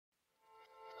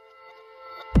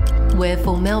We're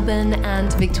for Melbourne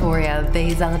and Victoria.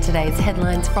 These are today's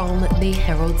headlines from the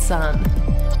Herald Sun.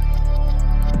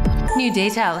 New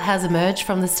detail has emerged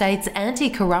from the state's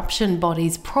anti-corruption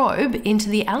body's probe into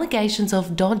the allegations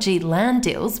of dodgy land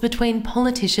deals between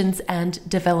politicians and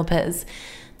developers.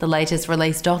 The latest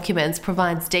released documents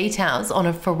provides details on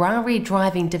a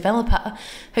Ferrari-driving developer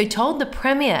who told the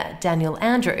Premier, Daniel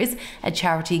Andrews, a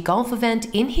charity golf event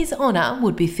in his honour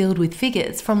would be filled with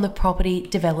figures from the property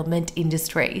development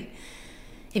industry.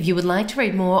 If you would like to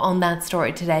read more on that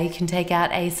story today, you can take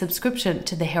out a subscription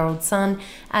to the Herald Sun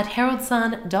at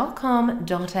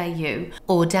heraldsun.com.au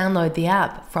or download the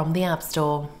app from the App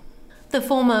Store. The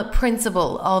former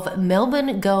principal of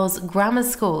Melbourne Girls Grammar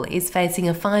School is facing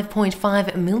a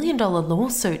 $5.5 million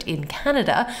lawsuit in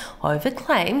Canada over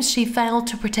claims she failed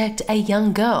to protect a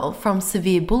young girl from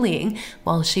severe bullying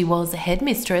while she was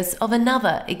headmistress of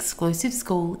another exclusive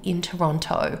school in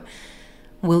Toronto.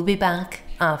 We'll be back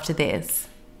after this.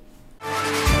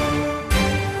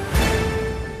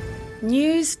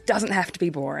 News doesn't have to be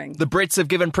boring. The Brits have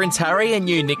given Prince Harry a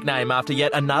new nickname after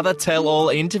yet another tell-all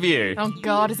interview. Oh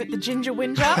God, is it the Ginger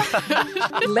Whinger?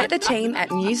 Let the team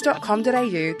at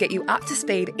news.com.au get you up to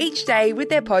speed each day with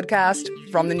their podcast,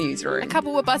 From the Newsroom. A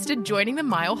couple were busted joining the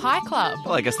Mile High Club.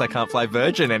 Well, I guess they can't play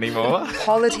Virgin anymore.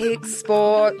 Politics,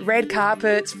 sport, red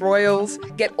carpets, royals.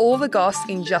 Get all the goss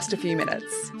in just a few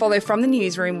minutes. Follow From the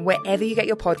Newsroom wherever you get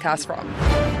your podcast from.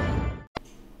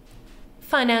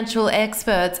 Financial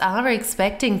experts are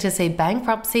expecting to see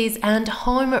bankruptcies and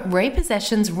home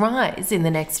repossessions rise in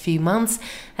the next few months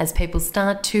as people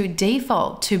start to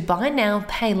default to buy now,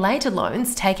 pay later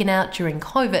loans taken out during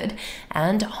COVID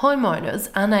and homeowners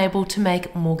unable to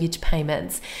make mortgage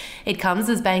payments. It comes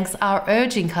as banks are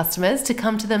urging customers to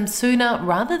come to them sooner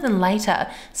rather than later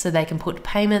so they can put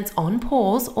payments on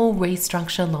pause or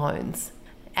restructure loans.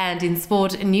 And in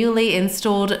sport, newly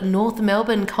installed North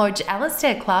Melbourne coach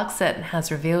Alastair Clarkson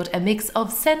has revealed a mix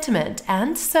of sentiment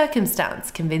and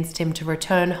circumstance convinced him to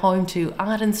return home to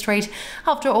Arden Street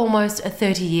after almost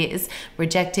 30 years,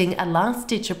 rejecting a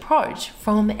last-ditch approach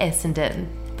from Essendon.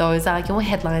 Those are your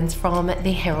headlines from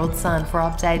the Herald Sun. For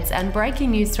updates and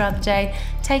breaking news throughout the day,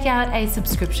 take out a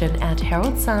subscription at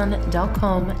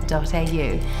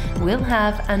heraldsun.com.au. We'll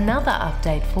have another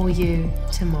update for you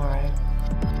tomorrow.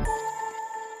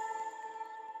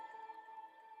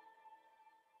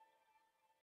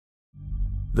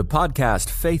 The podcast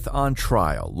Faith on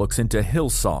Trial looks into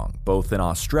Hillsong, both in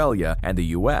Australia and the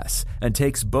US, and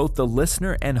takes both the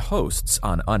listener and hosts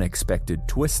on unexpected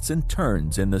twists and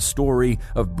turns in the story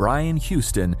of Brian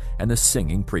Houston and the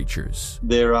Singing Preachers.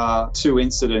 There are two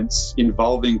incidents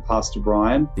involving Pastor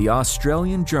Brian. The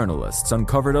Australian journalists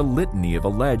uncovered a litany of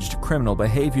alleged criminal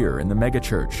behavior in the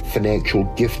megachurch. Financial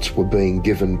gifts were being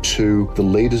given to the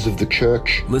leaders of the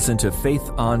church. Listen to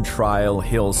Faith on Trial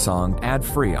Hillsong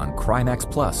ad-free on Crimex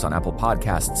Plus on Apple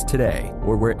Podcasts today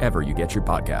or wherever you get your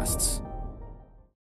podcasts.